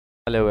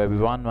Hello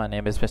everyone, my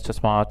name is Mr.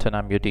 Smart and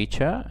I'm your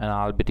teacher, and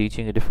I'll be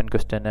teaching a different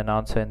question and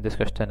answer in this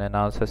question and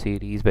answer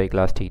series by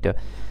class teacher.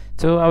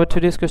 So our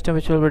today's question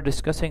which we'll be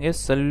discussing is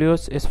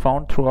cellulose is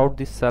found throughout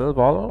the cell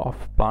wall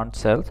of plant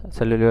cells.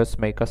 Cellulose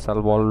make a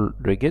cell wall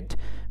rigid,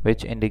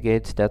 which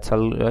indicates that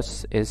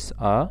cellulose is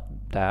a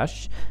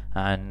dash,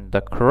 and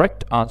the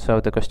correct answer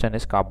of the question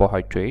is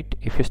carbohydrate.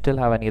 If you still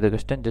have any other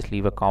question, just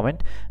leave a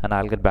comment and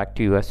I'll get back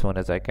to you as soon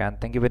as I can.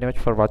 Thank you very much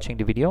for watching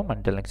the video.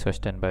 Until next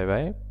question, bye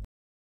bye.